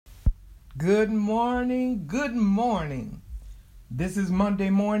Good morning. Good morning. This is Monday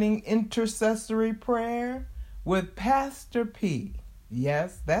morning intercessory prayer with Pastor P.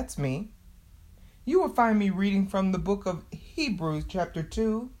 Yes, that's me. You will find me reading from the book of Hebrews chapter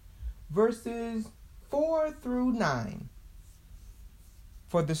 2, verses 4 through 9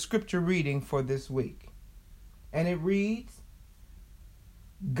 for the scripture reading for this week. And it reads,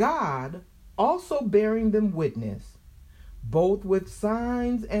 God also bearing them witness, both with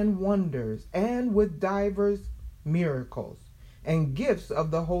signs and wonders, and with divers miracles, and gifts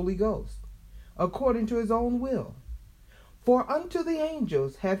of the Holy Ghost, according to his own will. For unto the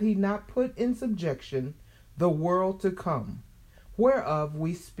angels hath he not put in subjection the world to come, whereof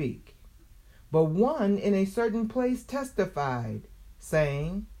we speak. But one in a certain place testified,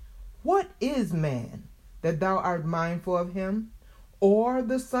 saying, What is man, that thou art mindful of him? Or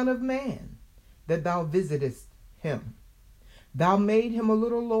the Son of man, that thou visitest him? Thou made him a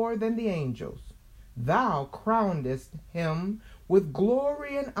little lower than the angels. Thou crownedest him with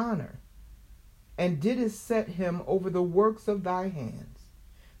glory and honor, and didst set him over the works of thy hands.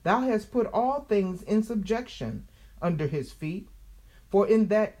 Thou hast put all things in subjection under his feet. For in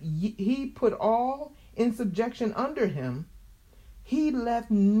that he put all in subjection under him, he left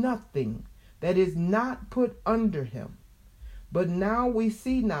nothing that is not put under him. But now we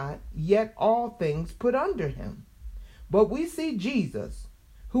see not yet all things put under him. But we see Jesus,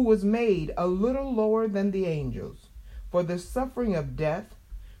 who was made a little lower than the angels, for the suffering of death,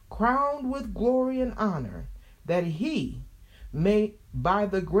 crowned with glory and honor, that he may, by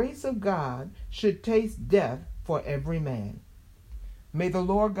the grace of God, should taste death for every man. May the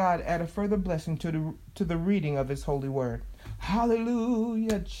Lord God add a further blessing to the reading of his holy word.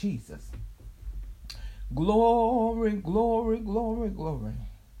 Hallelujah, Jesus. Glory, glory, glory, glory.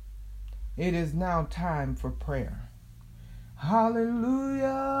 It is now time for prayer.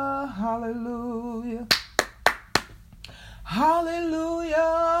 Hallelujah, hallelujah.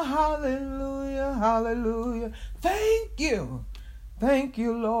 Hallelujah, hallelujah, hallelujah. Thank you. Thank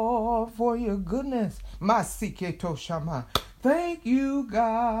you, Lord, for your goodness. Masiketo Shama. Thank you,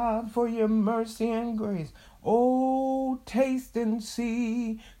 God, for your mercy and grace. Oh, taste and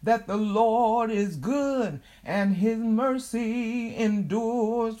see that the Lord is good, and his mercy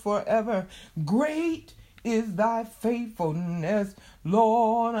endures forever. Great is thy faithfulness,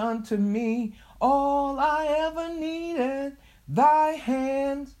 Lord, unto me. All I ever needed, thy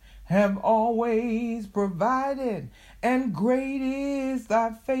hands have always provided, and great is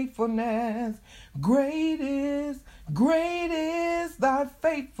thy faithfulness. Great is thy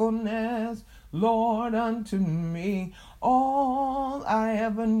faithfulness, Lord, unto me. All I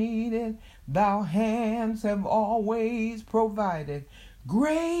ever needed, thy hands have always provided.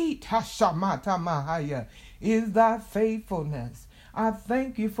 Great Hashamata Mahaya is thy faithfulness. I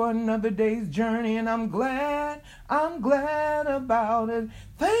thank you for another day's journey, and I'm glad about it.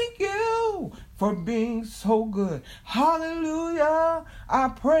 Thank you for being so good. Hallelujah. I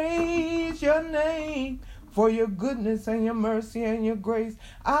praise your name for your goodness and your mercy and your grace.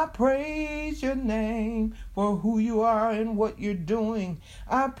 I praise your name for who you are and what you're doing.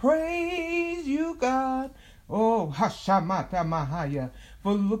 I praise you, God. Oh, Hashamata Mahaya,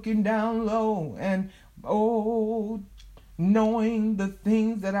 for looking down low and, knowing the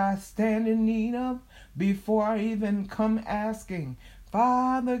things that I stand in need of before I even come asking.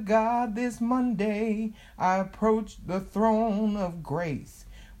 Father God, this Monday I approach the throne of grace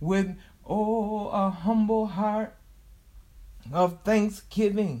with, a humble heart of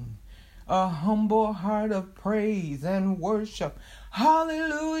thanksgiving, a humble heart of praise and worship.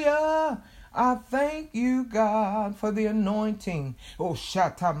 Hallelujah! I thank you, God, for the anointing,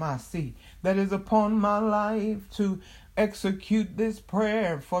 Shatamasi, that is upon my life to execute this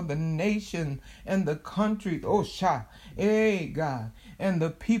prayer for the nation and the country, God, and the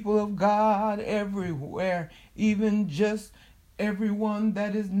people of God everywhere, even just everyone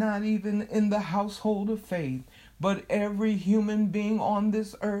that is not even in the household of faith, but every human being on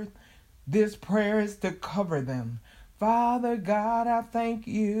this earth. This prayer is to cover them. Father God, I thank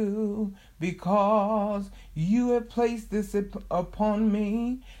you because you have placed this upon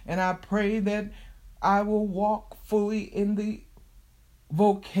me, and I pray that I will walk fully in the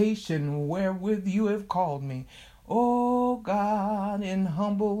vocation wherewith you have called me. Oh God, in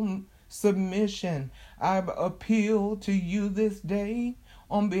humble submission, I appeal to you this day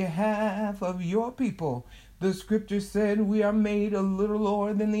on behalf of your people. The scripture said we are made a little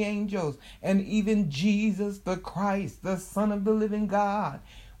lower than the angels, and even Jesus the Christ, the Son of the living God,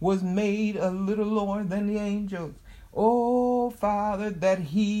 was made a little lower than the angels. Oh, Father, that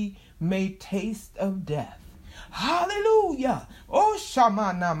he may taste of death. Hallelujah. Oh,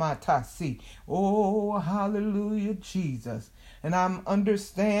 Shamanamatasi. Oh, hallelujah, Jesus. And I'm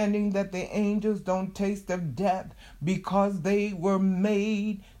understanding that the angels don't taste of death because they were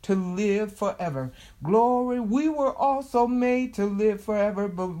made to live forever. Glory, we were also made to live forever,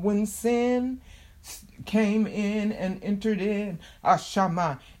 but when sin came in and entered in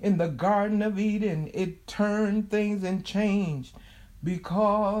Ashama in the Garden of Eden, it turned things and changed.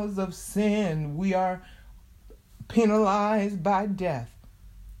 Because of sin, we are penalized by death.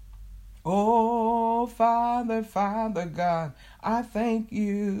 Oh, Father, Father God, I thank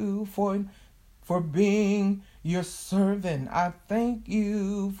you for being your servant. I thank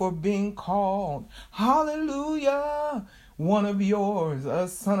you for being called. Hallelujah. One of yours, a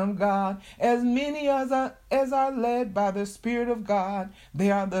son of God. As many as are led by the Spirit of God,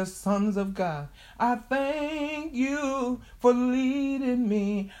 they are the sons of God. I thank you for leading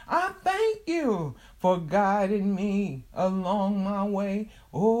me. I thank you for guiding me along my way.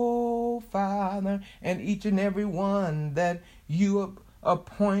 Oh, Father, and each and every one that you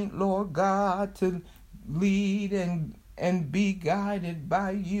appoint, Lord God, to lead and be guided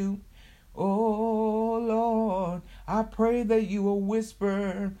by you. Oh, Lord, I pray that you will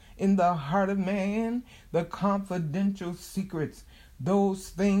whisper in the heart of man the confidential secrets, those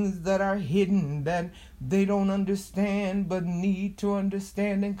things that are hidden, that they don't understand but need to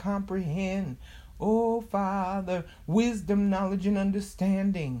understand and comprehend. Oh, Father, wisdom, knowledge, and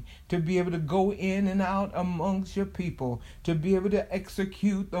understanding to be able to go in and out amongst your people, to be able to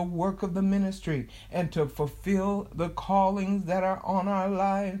execute the work of the ministry, and to fulfill the callings that are on our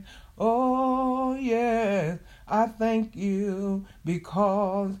lives. Oh, yes, I thank you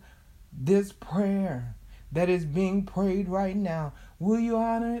because this prayer that is being prayed right now, will you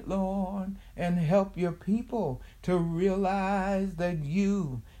honor it, Lord, and help your people to realize that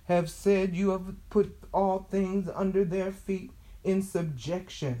you have said you have put all things under their feet in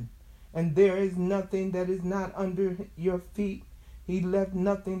subjection, and there is nothing that is not under your feet. He left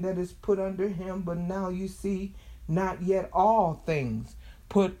nothing that is put under him, but now you see not yet all things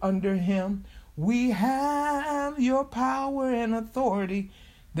put under him. We have your power and authority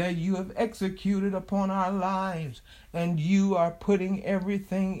that you have executed upon our lives, and you are putting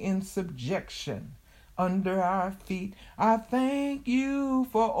everything in subjection under our feet. I thank you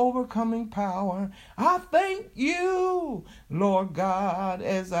for overcoming power. I thank you, Lord God,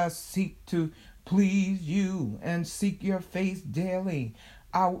 as I seek to please you and seek your face daily.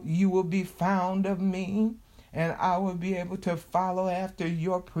 You will be found of me, and I will be able to follow after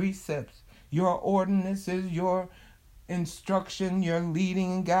your precepts, your ordinances, your instruction, your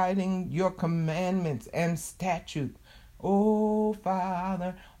leading and guiding, your commandments and statutes. Oh,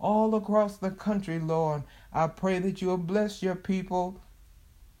 Father, all across the country, Lord, I pray that you will bless your people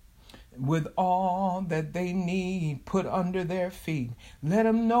with all that they need put under their feet. Let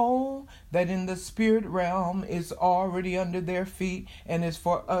them know that in the spirit realm is already under their feet, and it's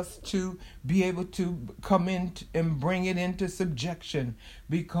for us to be able to come in and bring it into subjection.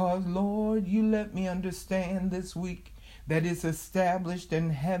 Because, Lord, you let me understand this week that is established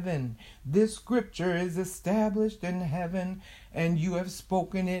in heaven. This scripture is established in heaven, and you have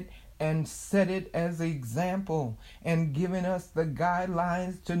spoken it and set it as an example and given us the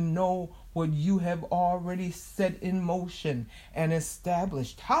guidelines to know what you have already set in motion and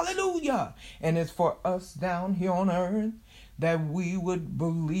established. Hallelujah! And it's for us down here on earth that we would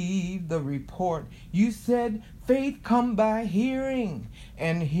believe the report. You said faith come by hearing,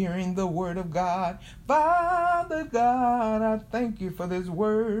 and hearing the word of God. Father God, I thank you for this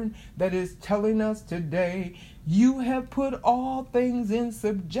word that is telling us today you have put all things in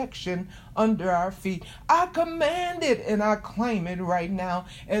subjection under our feet. I command it and I claim it right now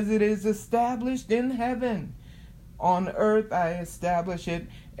as it is established in heaven. On earth I establish it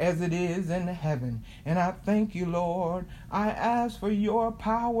as it is in heaven. And I thank you, Lord. I ask for your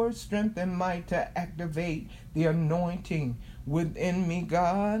power, strength, and might to activate the anointing within me,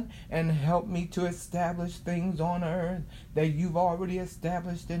 God, and help me to establish things on earth that you've already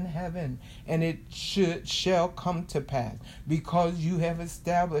established in heaven. And it shall come to pass because you have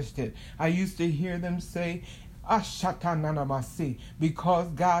established it. I used to hear them say, Ashatananamasi, because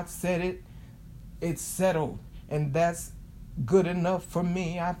God said it, it's settled. And that's good enough for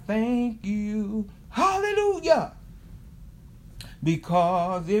me. I thank you. Hallelujah.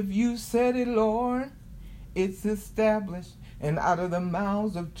 Because if you said it, Lord, it's established. And out of the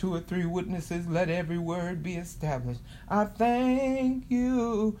mouths of 2 or 3 witnesses, let every word be established. I thank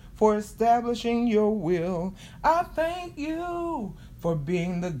you for establishing your will. I thank you for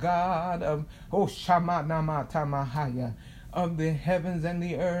being the God of Shamanamatamahaya, of the heavens and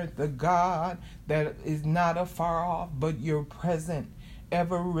the earth, the God that is not afar off, but you're present,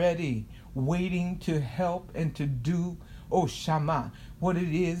 ever ready, waiting to help and to do, oh Shama, what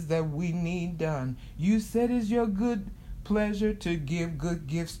it is that we need done. You said it's your good pleasure to give good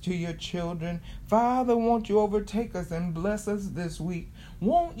gifts to your children. Father, won't you overtake us and bless us this week?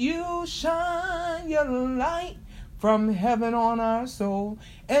 Won't you shine your light from heaven on our soul?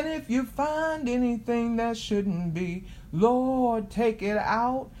 And if you find anything that shouldn't be, Lord, take it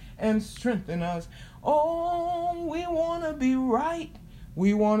out and strengthen us. Oh, we want to be right.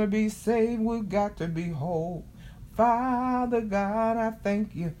 We want to be saved. We've got to be whole. Father God, I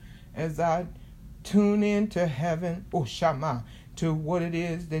thank you as I tune in to heaven, oh Shama, to what it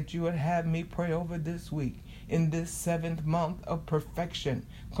is that you would have me pray over this week in this 7th month of perfection,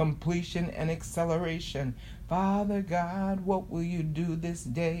 completion, and acceleration. Father God, what will you do this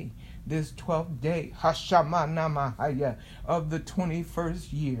day, this 12th day, Hashama Namahaya, of the 21st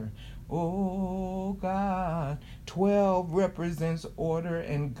year? Oh God, 12 represents order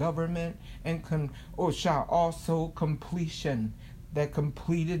and government, and also completion. That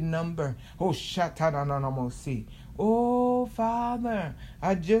completed number. Oh, Shatananamosi. Oh, Father,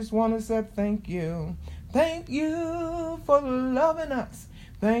 I just want to say thank you. Thank you for loving us.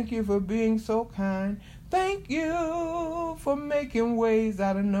 Thank you for being so kind. Thank you for making ways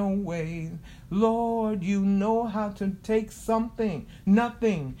out of no ways. Lord, you know how to take something,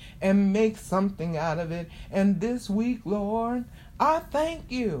 nothing, and make something out of it. And this week, Lord, I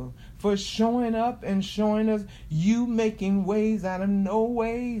thank you for showing up and showing us you making ways out of no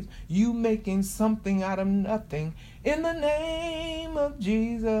ways, you making something out of nothing. In the name of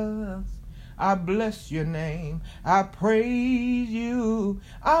Jesus, I bless your name. I praise you.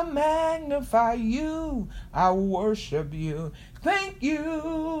 I magnify you. I worship you. Thank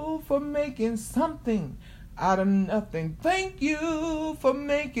you for making something out of nothing. Thank you for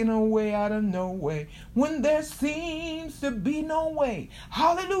making a way out of no way when there seems to be no way.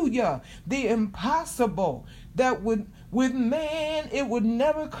 Hallelujah. The impossible that with man it would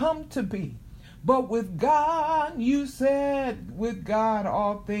never come to be. But with God, you said, with God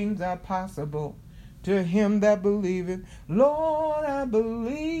all things are possible. To him that believeth, Lord, I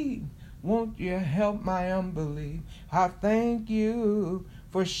believe. Won't you help my unbelief? I thank you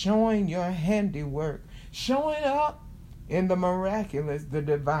for showing your handiwork, showing up in the miraculous, the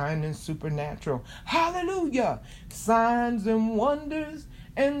divine and supernatural. Hallelujah! Signs and wonders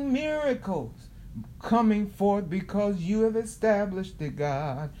and miracles coming forth because you have established it,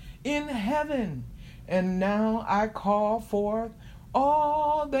 God, in heaven. And now I call forth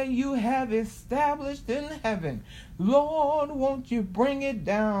all that you have established in heaven. Lord, won't you bring it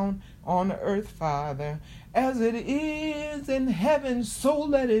down on earth, Father, as it is in heaven, so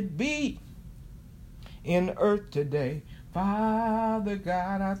let it be in earth today. Father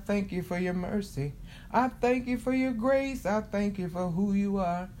God, I thank you for your mercy. I thank you for your grace. I thank you for who you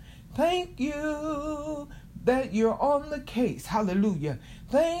are. Thank you that you're on the case. Hallelujah.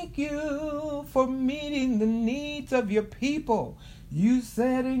 Thank you for meeting the needs of your people. You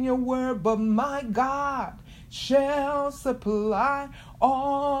said in your word, but my God shall supply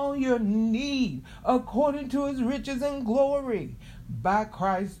all your need according to his riches and glory by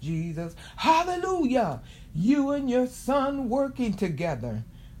Christ Jesus. Hallelujah. You and your son working together.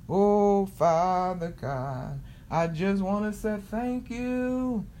 Oh, Father God, I just want to say thank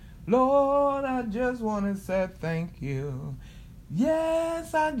you. Lord, I just want to say thank you.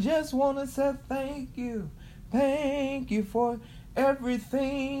 Yes, I just want to say thank you. Thank you for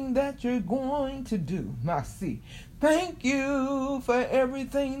everything that you're going to do. I see. Thank you for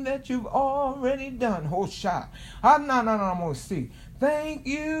everything that you've already done. Hosha. Thank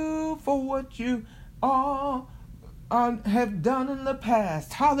you for what you all have done in the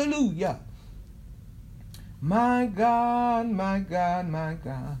past. Hallelujah. My God, my God, my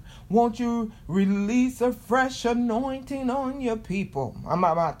God. Won't you release a fresh anointing on your people?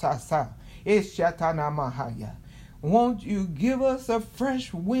 Won't you give us a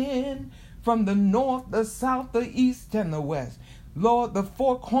fresh wind from the north, the south, the east, and the west? Lord, the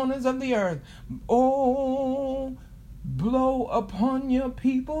four corners of the earth. Oh, blow upon your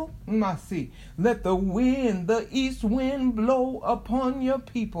people. Let the wind, the east wind, blow upon your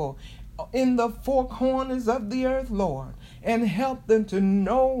people in the four corners of the earth, Lord, and help them to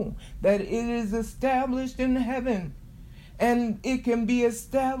know that it is established in heaven, and it can be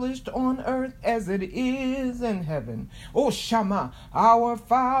established on earth as it is in heaven. O Shama, our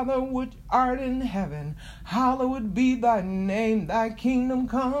Father which art in heaven, hallowed be thy name. Thy kingdom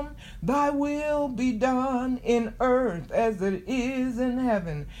come, thy will be done in earth as it is in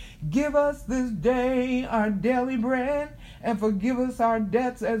heaven. Give us this day our daily bread, and forgive us our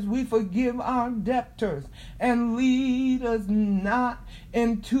debts as we forgive our debtors. And lead us not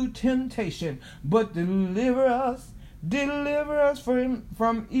into temptation, but deliver us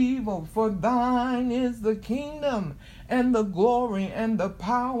from evil. For thine is the kingdom and the glory and the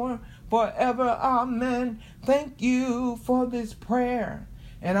power forever. Amen. Thank you for this prayer.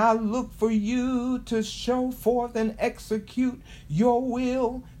 And I look for you to show forth and execute your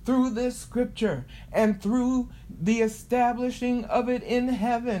will through this scripture and through the establishing of it in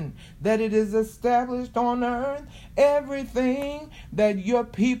heaven, that it is established on earth. Everything that your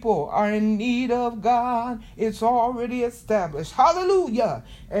people are in need of, God, it's already established. Hallelujah.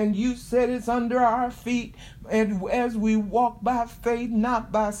 And you said it's under our feet. And as we walk by faith,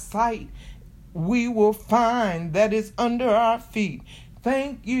 not by sight, we will find that it's under our feet.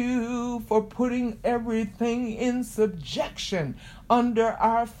 Thank you for putting everything in subjection under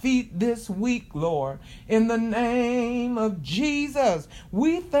our feet this week, Lord. In the name of Jesus,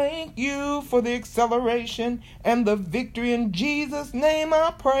 we thank you for the acceleration and the victory. In Jesus' name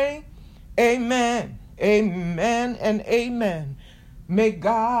I pray. Amen, amen, and amen. May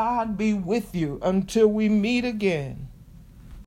God be with you until we meet again.